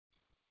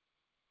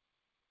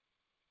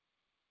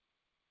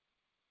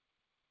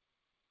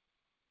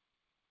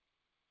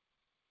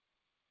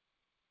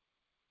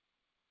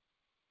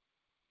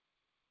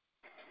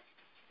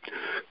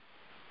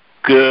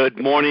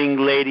Good morning,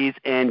 ladies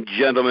and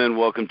gentlemen.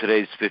 Welcome to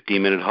today's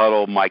 15-Minute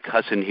Huddle. Mike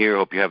Husson here.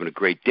 Hope you're having a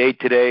great day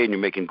today and you're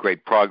making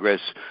great progress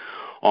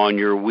on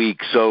your week.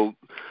 So,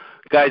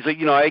 guys,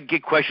 I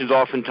get questions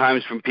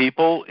oftentimes from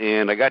people,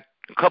 and I got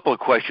a couple of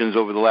questions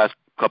over the last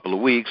couple of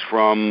weeks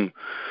from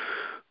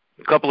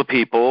a couple of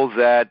people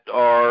that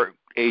are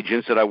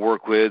agents that I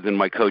work with in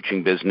my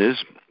coaching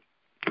business.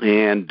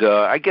 And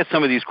I get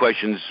some of these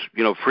questions,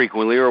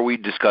 frequently, or we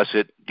discuss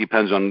it,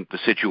 depends on the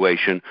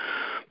situation.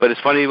 But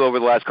it's funny, over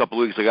the last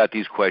couple of weeks, I got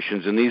these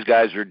questions, and these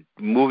guys are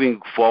moving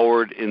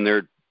forward in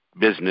their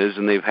business,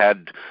 and they've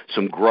had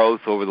some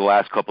growth over the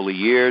last couple of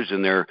years,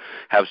 and they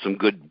have some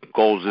good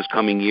goals this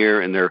coming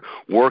year, and they're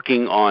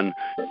working on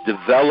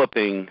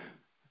developing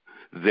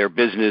their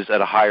business at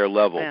a higher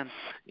level. Man.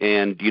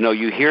 And,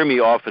 you hear me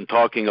often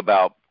talking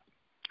about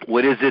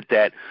what is it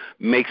that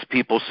makes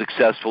people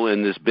successful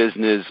in this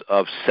business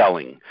of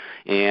selling?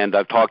 And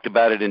I've talked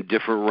about it in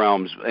different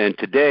realms. And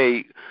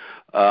today,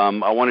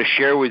 I want to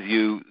share with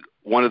you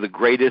one of the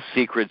greatest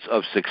secrets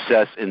of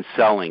success in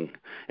selling,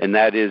 and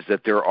that is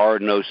that there are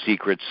no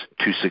secrets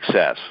to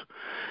success.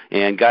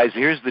 And guys,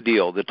 here's the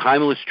deal. The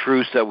timeless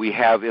truths that we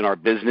have in our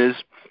business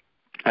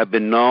have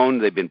been known,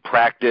 they've been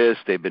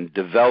practiced, they've been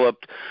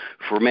developed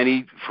for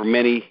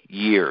many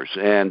years.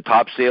 And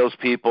top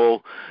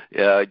salespeople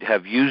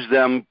have used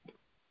them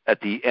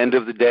at the end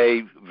of the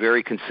day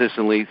very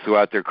consistently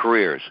throughout their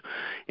careers.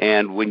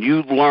 And when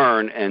you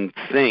learn and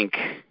think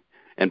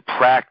and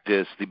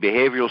practice the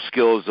behavioral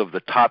skills of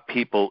the top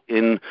people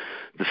in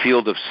the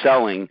field of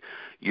selling,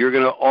 you're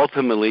going to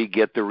ultimately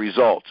get the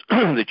results.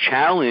 The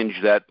challenge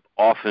that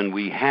often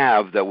we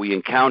have, that we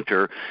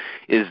encounter,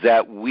 is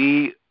that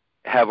we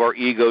have our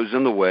egos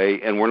in the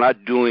way, and we're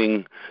not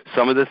doing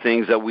some of the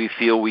things that we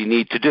feel we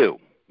need to do.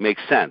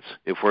 Makes sense.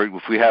 If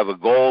we have a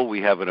goal,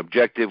 we have an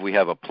objective, we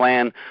have a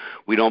plan,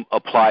 we don't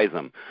apply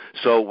them.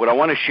 So what I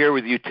want to share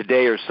with you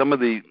today are some of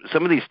these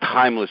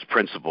timeless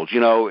principles.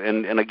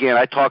 And again,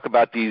 I talk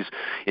about these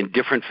in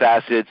different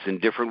facets, in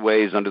different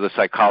ways under the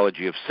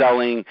psychology of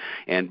selling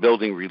and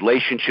building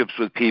relationships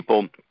with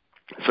people.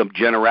 Some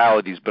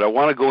generalities, but I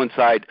want to go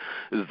inside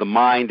the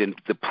mind and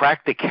the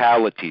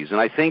practicalities. And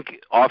I think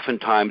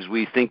oftentimes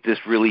we think this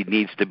really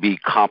needs to be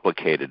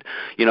complicated.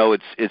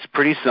 It's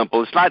pretty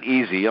simple. It's not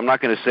easy. I'm not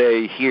going to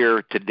say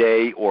here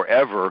today or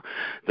ever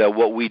that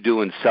what we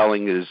do in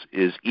selling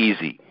is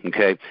easy.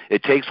 Okay?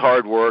 It takes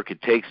hard work.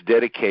 It takes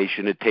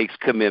dedication. It takes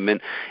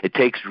commitment. It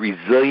takes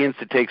resilience.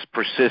 It takes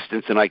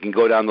persistence. And I can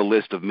go down the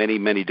list of many,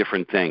 many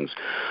different things.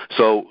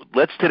 So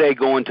let's today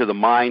go into the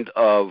mind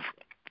of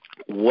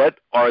what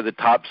are the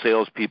top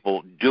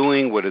salespeople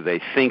doing? What are they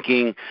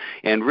thinking?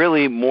 And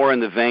really more in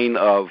the vein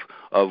of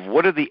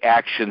what are the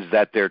actions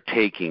that they're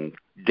taking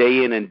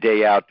day in and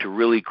day out to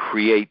really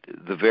create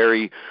the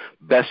very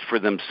best for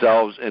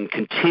themselves and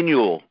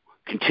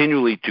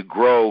continually to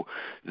grow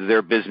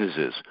their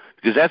businesses.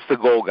 Because that's the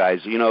goal, guys.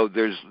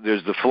 There's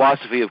the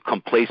philosophy of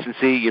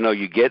complacency.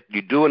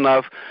 You do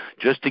enough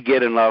just to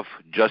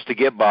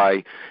get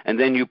by, and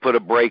then you put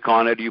a brake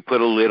on it, you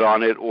put a lid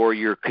on it, or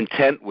you're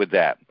content with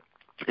that.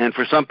 And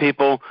for some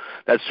people,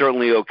 that's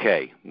certainly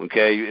okay,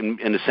 in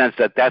the sense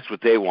that that's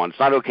what they want. It's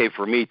not okay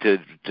for me to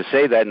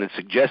say that and to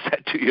suggest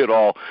that to you at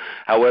all.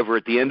 However,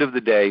 at the end of the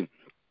day,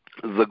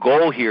 the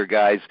goal here,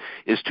 guys,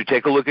 is to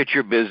take a look at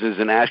your business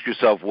and ask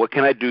yourself, what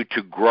can I do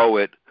to grow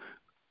it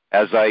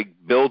as I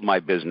build my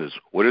business?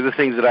 What are the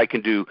things that I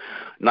can do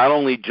not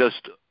only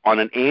just on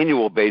an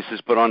annual basis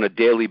but on a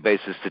daily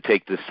basis to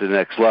take this to the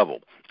next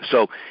level?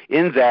 So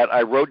in that,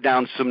 I wrote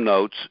down some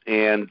notes,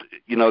 and,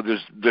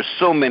 there's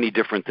so many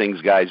different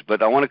things, guys,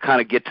 but I want to kind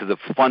of get to the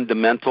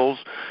fundamentals,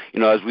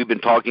 as we've been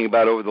talking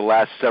about over the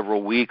last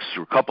several weeks,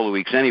 or a couple of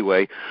weeks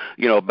anyway,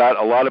 about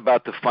a lot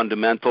about the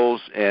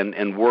fundamentals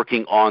and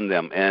working on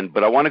them.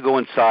 But I want to go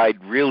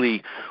inside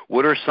really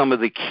what are some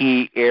of the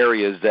key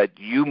areas that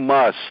you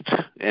must,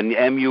 and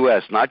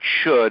MUS, not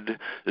should,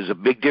 there's a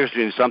big difference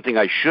between something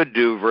I should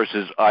do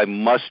versus I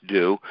must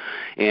do.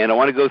 And I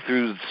want to go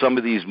through some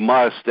of these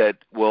musts that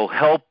will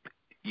help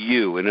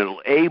you and it'll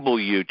enable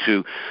you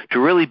to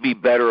really be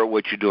better at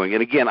what you're doing.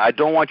 And again, I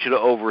don't want you to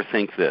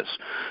overthink this.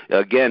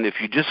 Again, if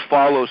you just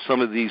follow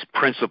some of these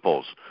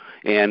principles,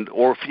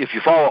 or if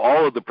you follow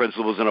all of the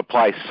principles and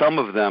apply some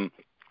of them,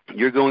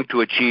 you're going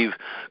to achieve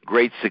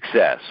great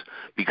success.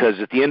 Because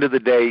at the end of the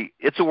day,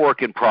 it's a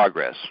work in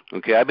progress.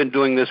 Okay, I've been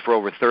doing this for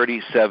over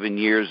 37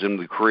 years in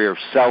the career of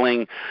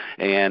selling,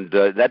 and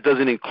that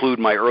doesn't include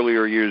my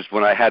earlier years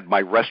when I had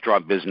my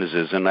restaurant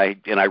businesses, and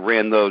I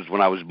ran those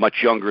when I was much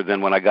younger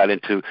than when I got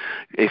into,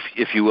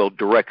 if you will,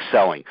 direct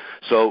selling.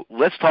 So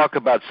let's talk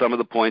about some of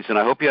the points, and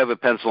I hope you have a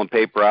pencil and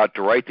paper out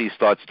to write these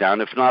thoughts down.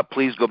 If not,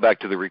 please go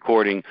back to the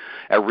recording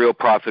at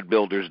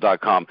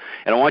realprofitbuilders.com.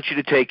 And I want you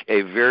to take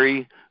a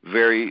very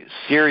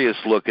serious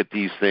look at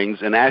these things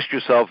and ask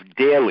yourself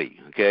daily,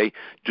 okay?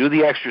 Do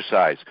the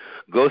exercise.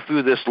 Go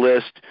through this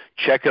list,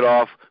 check it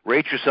off,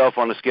 rate yourself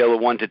on a scale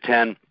of 1 to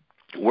 10.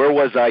 Where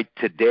was I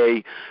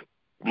today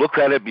Look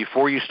at it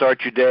before you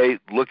start your day,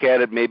 look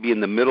at it maybe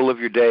in the middle of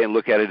your day, and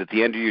look at it at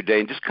the end of your day,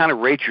 and just kind of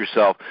rate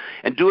yourself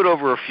and do it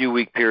over a few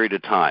week period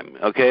of time.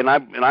 Okay, and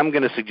I'm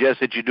going to suggest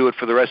that you do it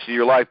for the rest of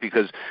your life,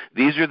 because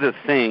these are the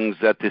things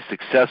that the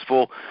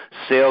successful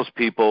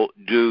salespeople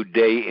do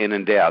day in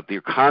and day out.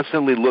 They're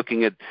constantly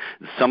looking at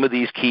some of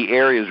these key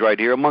areas right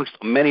here, amongst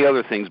many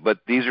other things, but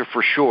these are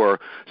for sure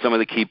some of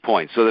the key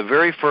points. So the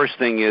very first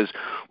thing is,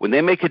 when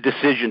they make a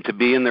decision to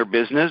be in their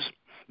business,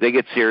 they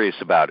get serious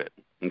about it.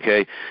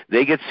 Okay,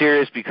 they get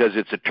serious because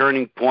it's a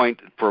turning point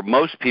for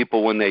most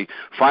people when they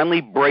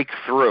finally break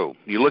through.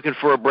 You're looking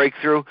for a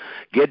breakthrough?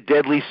 Get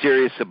deadly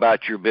serious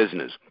about your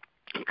business.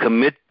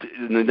 Commit.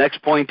 The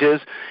next point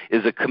is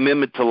a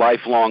commitment to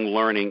lifelong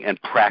learning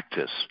and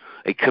practice.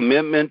 A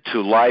commitment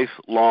to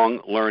lifelong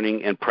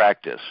learning and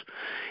practice.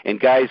 And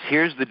guys,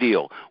 here's the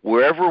deal.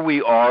 Wherever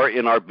we are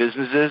in our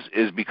businesses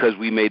is because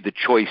we made the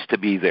choice to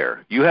be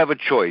there. You have a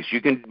choice.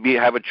 You can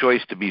have a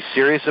choice to be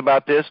serious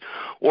about this,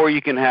 or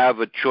you can have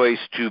a choice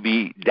to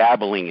be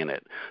dabbling in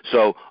it.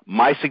 So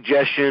my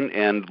suggestion,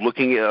 and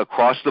looking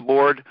across the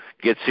board,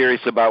 get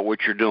serious about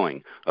what you're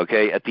doing,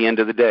 okay, at the end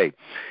of the day.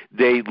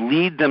 They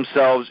lead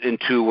themselves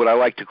into what I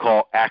like to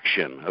call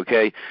action,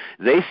 okay?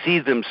 They see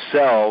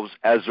themselves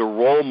as a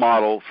role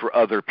model for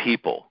other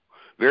people.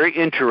 Very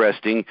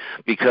interesting,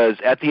 because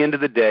at the end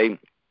of the day,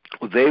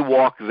 they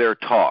walk their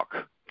talk,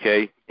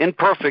 okay?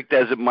 Imperfect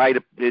as it might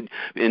in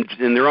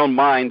their own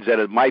minds that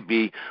it might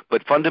be,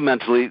 but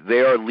fundamentally they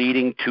are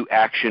leading to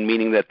action,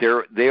 meaning that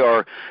they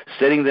are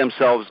setting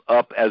themselves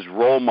up as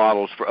role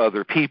models for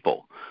other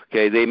people.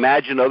 Okay, they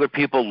imagine other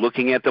people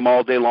looking at them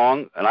all day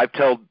long, and I've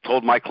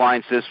told my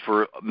clients this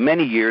for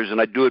many years,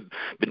 and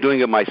been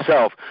doing it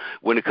myself.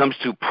 When it comes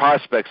to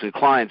prospects and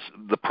clients,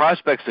 the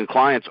prospects and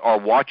clients are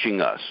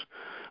watching us.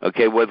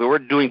 Okay, whether we're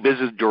doing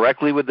business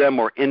directly with them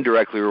or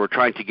indirectly, or we're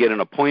trying to get an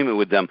appointment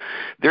with them,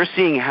 they're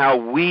seeing how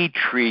we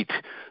treat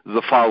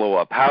the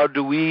follow-up. How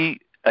do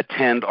we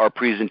attend our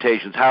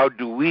presentations? How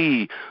do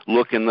we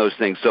look in those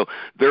things? So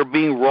they're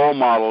being role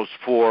models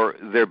for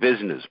their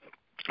business.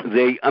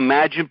 They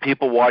imagine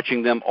people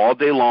watching them all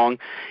day long,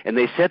 and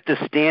they set the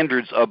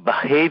standards of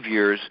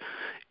behaviors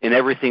in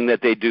everything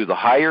that they do, the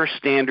higher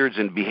standards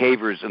and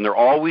behaviors, and they're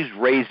always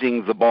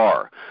raising the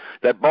bar.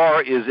 That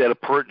bar is at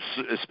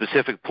a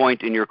specific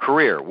point in your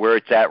career. Where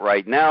it's at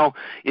right now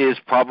is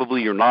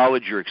probably your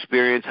knowledge, your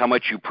experience, how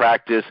much you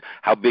practice,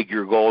 how big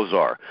your goals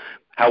are.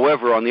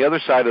 However, on the other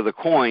side of the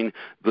coin,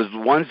 the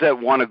ones that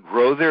want to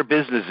grow their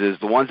businesses,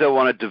 the ones that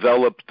want to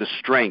develop the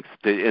strength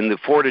and the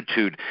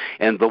fortitude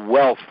and the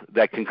wealth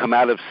that can come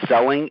out of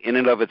selling in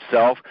and of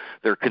itself,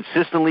 they're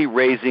consistently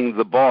raising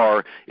the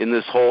bar in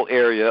this whole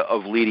area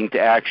of leading to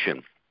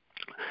action.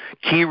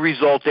 Key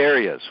result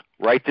areas.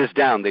 Write this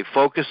down. They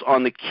focus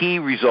on the key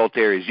result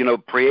areas. You know,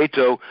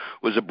 Pareto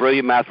was a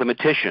brilliant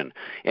mathematician,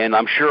 and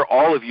I'm sure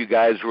all of you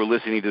guys who are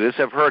listening to this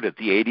have heard it,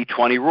 the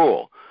 80-20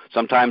 rule.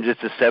 Sometimes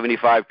it's the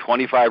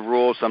 75-25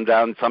 rule.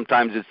 Sometimes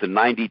it's the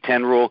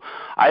 90-10 rule.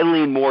 I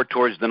lean more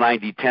towards the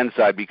 90-10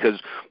 side,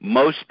 because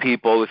most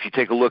people, if you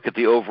take a look at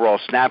the overall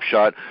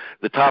snapshot,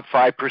 the top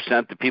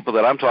 5%, the people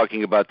that I'm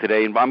talking about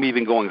today, and I'm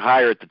even going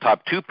higher at the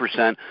top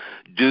 2%,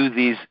 do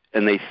these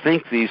and they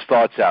think these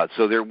thoughts out.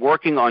 So they're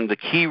working on the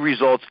key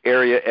results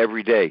area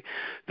every day.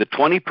 The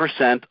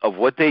 20% of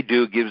what they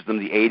do gives them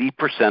the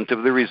 80%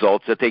 of the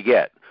results that they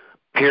get,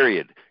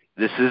 period.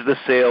 This is the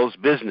sales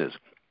business.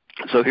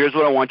 So here's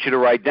what I want you to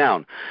write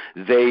down.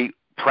 They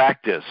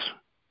practice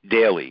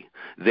daily.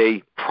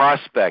 They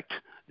prospect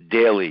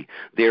daily.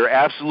 They are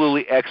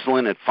absolutely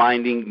excellent at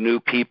finding new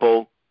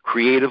people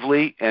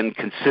creatively and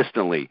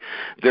consistently.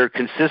 They're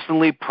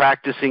consistently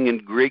practicing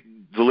and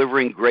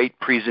delivering great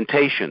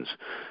presentations.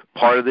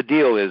 Part of the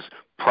deal is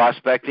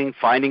prospecting,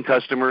 finding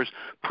customers,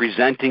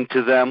 presenting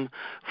to them,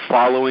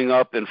 following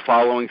up and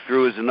following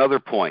through is another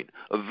point,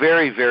 a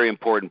very, very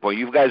important point.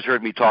 You guys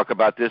heard me talk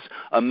about this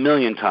a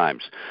million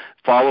times.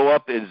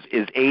 Follow-up is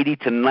 80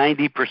 to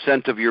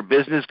 90% of your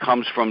business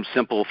comes from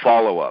simple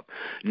follow-up.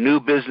 New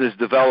business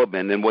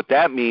development, and what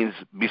that means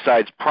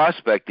besides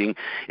prospecting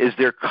is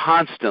they're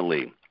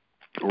constantly,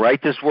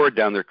 write this word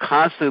down, they're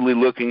constantly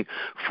looking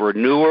for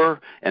newer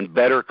and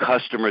better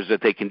customers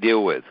that they can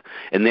deal with.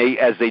 And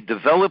as they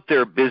develop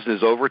their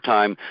business over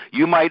time,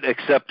 you might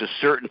accept a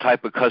certain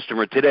type of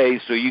customer today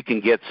so you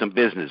can get some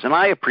business. And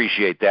I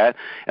appreciate that,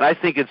 and I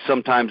think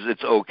sometimes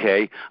it's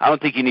okay. I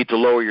don't think you need to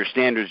lower your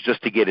standards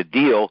just to get a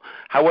deal.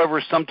 However,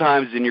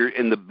 sometimes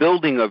in the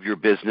building of your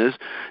business,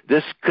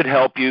 this could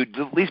help you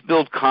to at least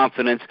build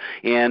confidence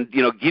and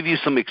give you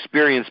some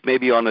experience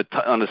maybe on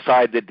the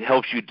side that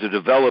helps you to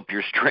develop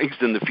your strengths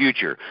in the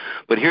future.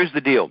 But here's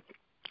the deal.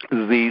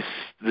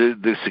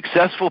 The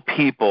successful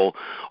people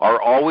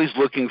are always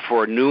looking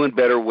for new and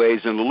better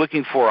ways, and they're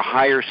looking for a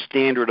higher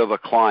standard of a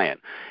client.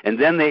 And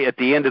then at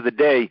the end of the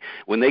day,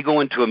 when they go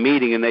into a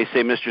meeting and they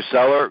say, Mr.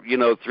 Seller,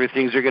 three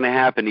things are going to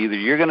happen. Either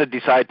you're going to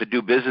decide to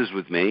do business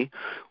with me,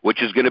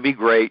 which is going to be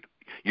great.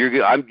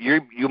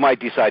 You might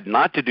decide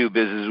not to do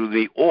business with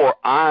me, or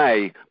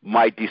I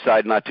might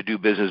decide not to do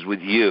business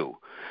with you.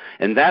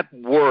 And that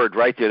word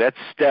right there, that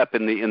step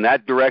in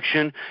that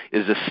direction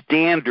is a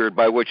standard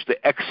by which the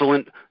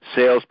excellent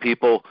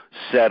salespeople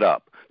set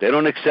up. They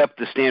don't accept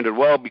the standard,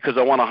 well, because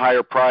I want a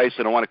higher price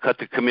and I want to cut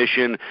the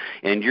commission,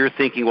 and you're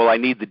thinking, well, I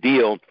need the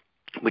deal.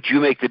 But you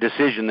make the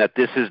decision that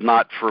this is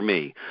not for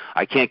me.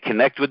 I can't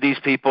connect with these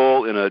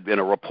people in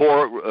a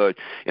rapport,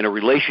 in a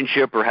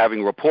relationship, or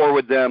having rapport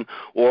with them,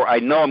 or I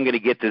know I'm going to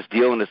get this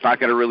deal and it's not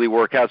going to really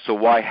work out, so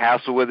why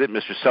hassle with it?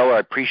 Mr. Seller, I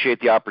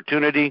appreciate the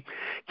opportunity.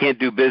 Can't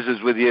do business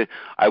with you.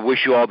 I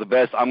wish you all the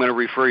best. I'm going to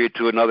refer you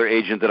to another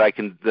agent that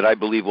I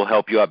believe will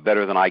help you out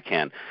better than I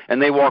can. And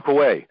they walk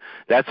away.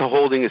 That's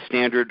holding a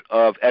standard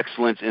of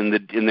excellence in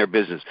their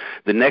business.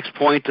 The next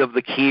point of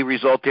the key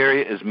result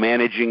area is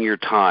managing your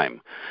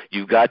time.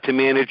 You've got to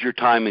manage your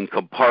time in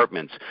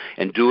compartments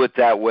and do it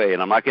that way.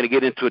 And I'm not going to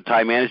get into a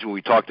time management.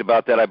 We talked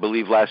about that, I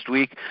believe, last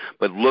week.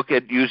 But look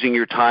at using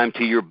your time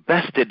to your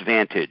best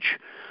advantage.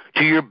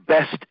 To your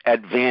best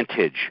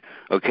advantage,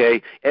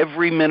 okay?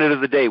 Every minute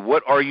of the day,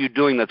 what are you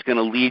doing that's going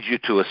to lead you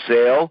to a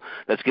sale,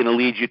 that's going to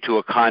lead you to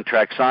a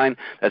contract sign,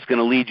 that's going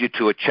to lead you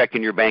to a check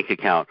in your bank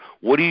account?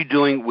 What are you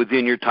doing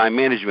within your time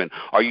management?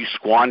 Are you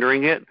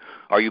squandering it?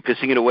 Are you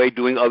pissing it away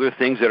doing other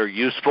things that are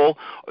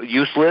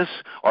useless?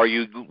 Are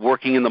you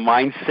working in the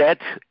mindset,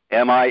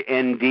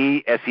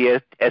 M-I-N-D-S-E-T,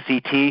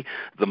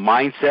 the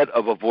mindset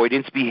of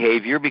avoidance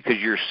behavior because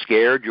you're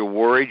scared, you're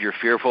worried, you're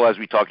fearful, as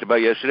we talked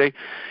about yesterday?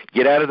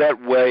 Get out of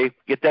that way.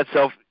 Get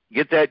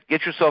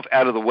yourself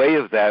out of the way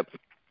of that,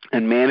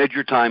 and manage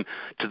your time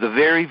to the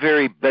very,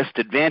 very best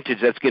advantage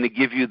that's going to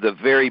give you the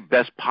very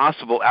best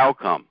possible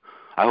outcome.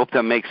 I hope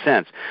that makes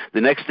sense.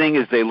 The next thing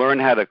is they learn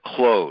how to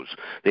close.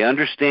 They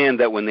understand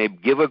that when they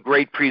give a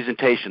great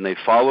presentation, they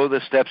follow the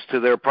steps to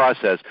their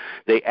process,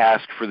 they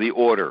ask for the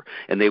order,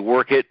 and they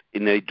work it,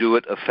 and they do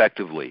it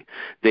effectively.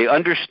 They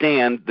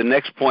understand, the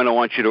next point I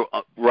want you to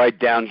write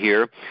down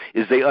here,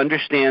 is they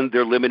understand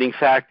their limiting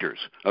factors,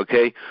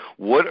 okay?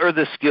 What are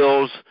the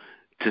skills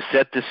to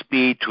set the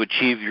speed to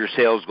achieve your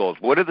sales goals?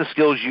 What are the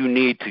skills you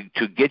need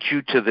to get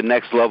you to the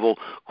next level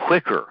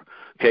quicker?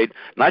 Okay,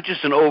 not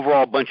just an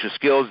overall bunch of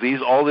skills,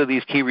 all of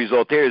these key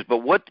result areas,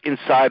 but what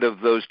inside of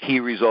those key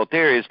result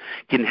areas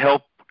can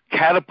help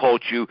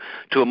catapult you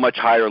to a much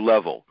higher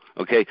level?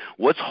 Okay,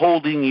 what's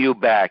holding you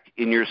back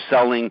in your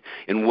selling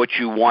and what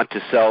you want to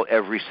sell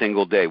every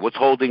single day? What's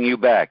holding you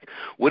back?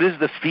 What is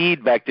the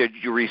feedback that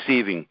you're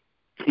receiving,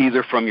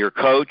 either from your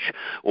coach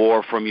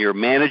or from your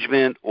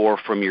management or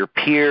from your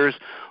peers,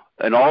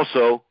 and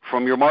also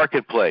from your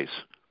marketplace?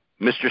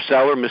 Mr.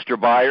 Seller, Mr.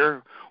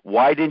 Buyer,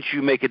 why didn't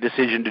you make a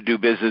decision to do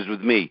business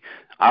with me?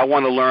 I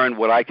want to learn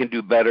what I can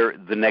do better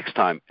the next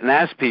time. And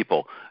ask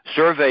people.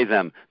 Survey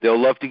them. They'll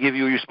love to give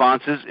you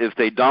responses. If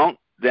they don't,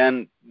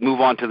 then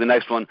move on to the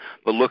next one,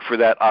 but look for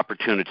that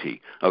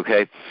opportunity,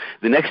 okay?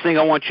 The next thing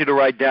I want you to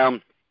write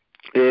down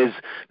is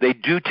they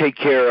do take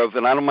care of,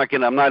 and I'm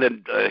not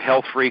a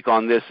health freak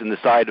on this in the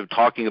side of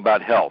talking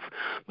about health,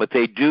 but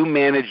they do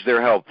manage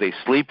their health. They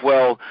sleep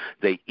well,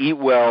 they eat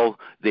well,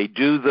 they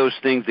do those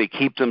things, they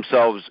keep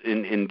themselves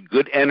in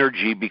good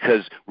energy,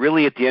 because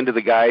really at the end of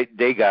the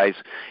day, guys,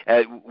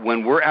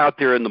 when we're out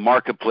there in the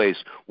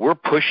marketplace, we're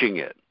pushing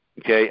it.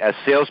 Okay, as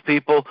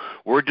salespeople,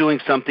 we're doing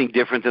something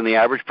different than the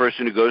average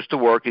person who goes to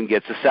work and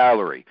gets a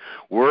salary.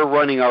 We're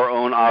running our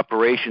own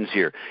operations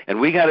here, and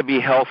we got to be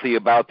healthy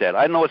about that.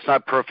 I know it's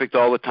not perfect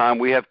all the time.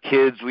 We have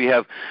kids. We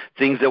have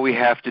things that we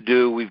have to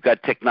do. We've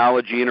got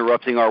technology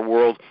interrupting our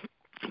world.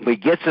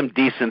 But get some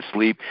decent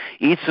sleep,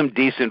 eat some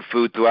decent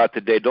food throughout the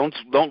day. Don't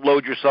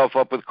load yourself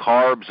up with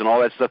carbs and all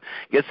that stuff.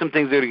 Get some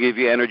things that will give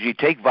you energy.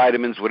 Take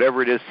vitamins,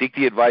 whatever it is. Seek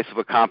the advice of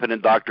a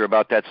competent doctor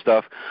about that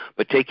stuff.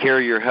 But take care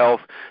of your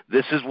health.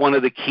 This is one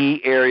of the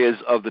key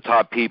areas of the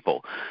top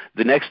people.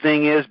 The next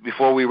thing is,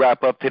 before we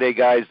wrap up today,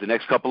 guys, the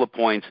next couple of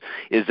points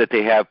is that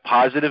they have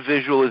positive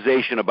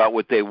visualization about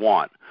what they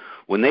want.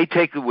 When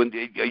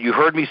you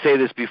heard me say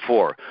this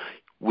before,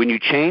 when you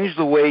change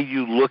the way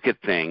you look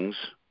at things,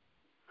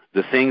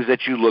 the things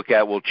that you look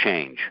at will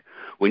change.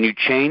 When you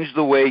change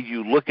the way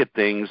you look at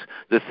things,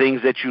 the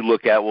things that you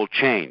look at will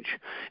change.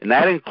 And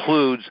that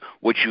includes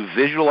what you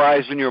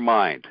visualize in your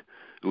mind.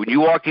 When you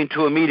walk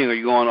into a meeting, are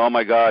you going, oh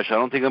my gosh, I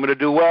don't think I'm going to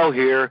do well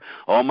here.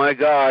 Oh my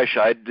gosh,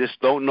 I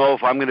just don't know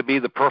if I'm going to be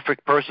the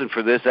perfect person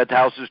for this. That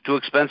house is too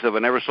expensive. I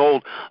never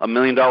sold $1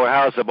 million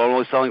house. I'm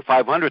only selling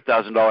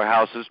 $500,000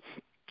 houses.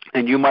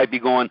 And you might be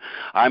going,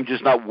 I'm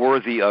just not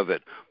worthy of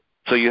it.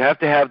 So you have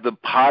to have the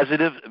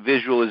positive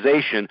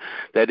visualization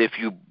that if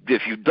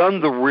you've done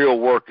the real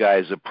work,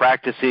 guys, of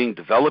practicing,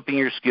 developing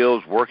your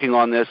skills, working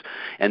on this,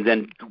 and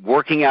then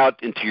working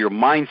out into your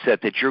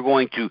mindset that you're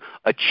going to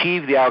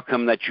achieve the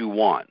outcome that you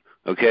want,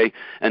 okay?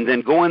 And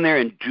then go in there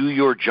and do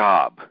your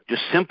job.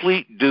 Just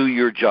simply do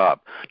your job.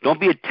 Don't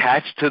be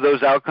attached to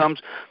those outcomes.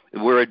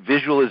 Where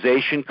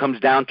visualization comes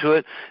down to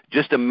it,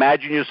 just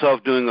imagine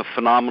yourself doing a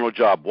phenomenal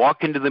job.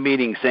 Walk into the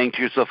meeting saying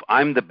to yourself,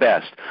 I'm the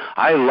best.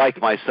 I like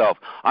myself.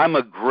 I'm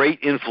a great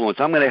influence.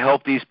 I'm going to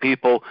help these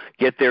people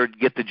get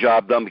the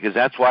job done because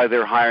that's why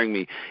they're hiring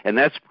me. And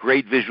that's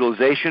great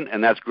visualization,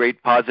 and that's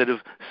great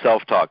positive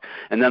self-talk.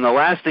 And then the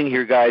last thing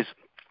here, guys,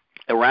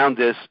 around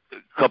this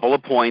couple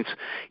of points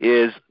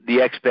is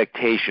the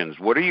expectations.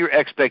 What are your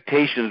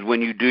expectations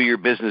when you do your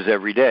business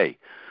every day?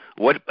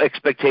 What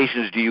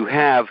expectations do you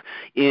have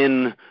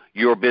in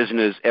your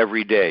business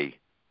every day?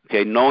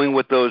 Okay, knowing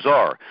what those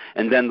are.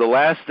 And then the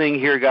last thing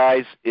here,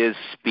 guys, is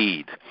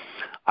speed.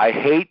 I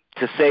hate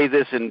to say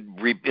this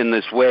in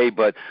this way,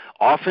 but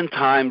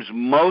oftentimes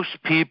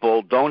most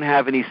people don't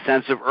have any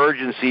sense of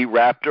urgency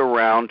wrapped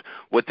around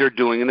what they're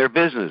doing in their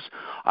business.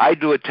 I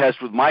do a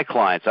test with my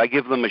clients. I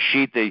give them a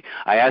sheet.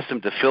 I ask them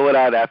to fill it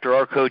out after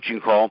our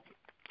coaching call.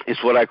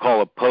 It's what I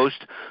call a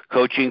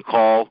post-coaching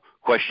call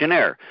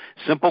questionnaire.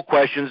 Simple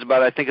questions,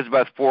 I think it's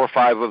about 4 or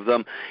 5 of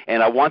them,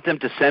 and I want them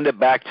to send it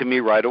back to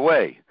me right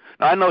away.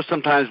 Now, I know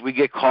sometimes we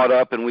get caught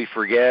up and we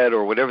forget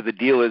or whatever the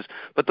deal is,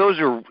 but those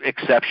are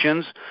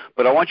exceptions.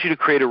 But I want you to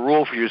create a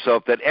rule for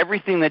yourself that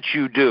everything that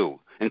you do,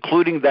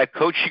 including that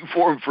coaching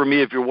form for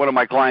me if you're one of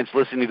my clients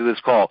listening to this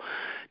call,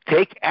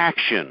 take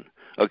action,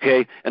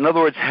 okay? In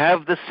other words,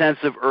 have the sense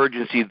of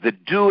urgency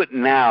that do it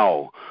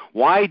now.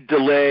 Why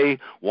delay?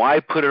 Why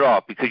put it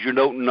off? Because you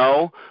don't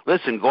know?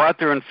 Listen, go out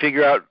there and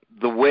figure out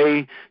the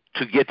way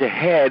to get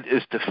ahead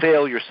is to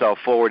fail yourself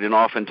forward in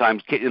often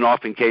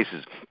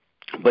cases.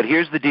 But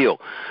here's the deal.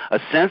 A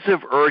sense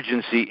of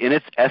urgency in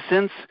its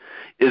essence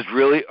is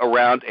really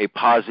around a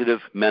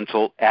positive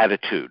mental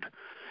attitude.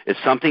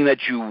 It's something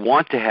that you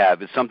want to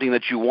have. It's something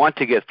that you want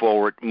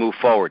to move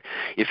forward.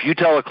 If you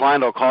tell a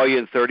client, I'll call you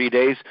in 30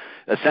 days,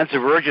 a sense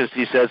of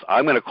urgency says,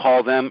 I'm going to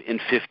call them in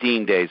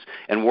 15 days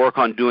and work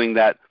on doing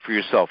that for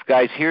yourself.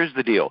 Guys, here's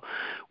the deal.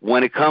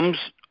 When it comes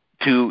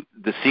to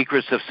the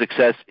secrets of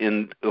success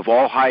of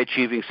all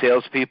high-achieving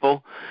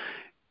salespeople,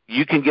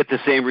 you can get the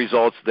same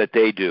results that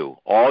they do.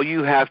 All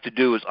you have to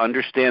do is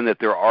understand that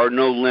there are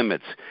no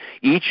limits.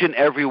 Each and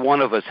every one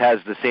of us has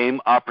the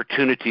same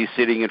opportunity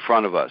sitting in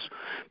front of us,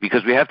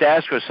 because we have to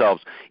ask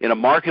ourselves, in a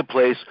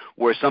marketplace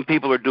where some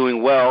people are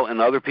doing well and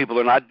other people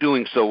are not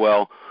doing so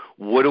well,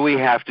 what do we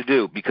have to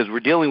do? Because we're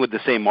dealing with the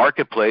same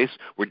marketplace,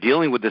 we're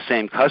dealing with the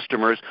same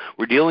customers,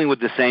 we're dealing with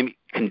the same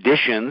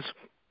conditions,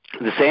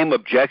 the same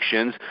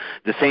objections,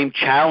 the same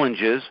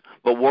challenges,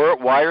 but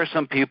why are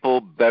some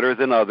people better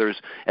than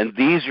others? And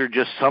these are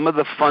just some of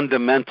the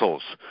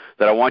fundamentals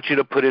that I want you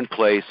to put in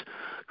place.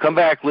 Come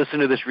back, listen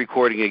to this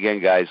recording again,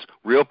 guys,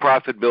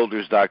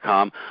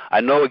 realprofitbuilders.com.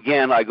 I know,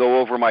 again, I go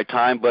over my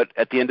time, but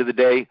at the end of the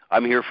day,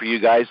 I'm here for you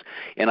guys,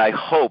 and I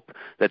hope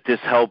that this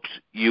helps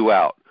you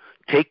out.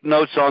 Take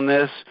notes on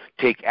this,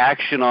 take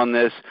action on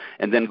this,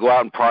 and then go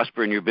out and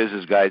prosper in your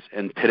business, guys.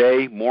 And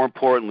today, more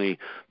importantly,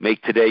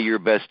 make today your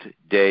best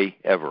day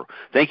ever.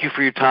 Thank you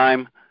for your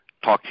time.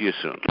 Talk to you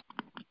soon.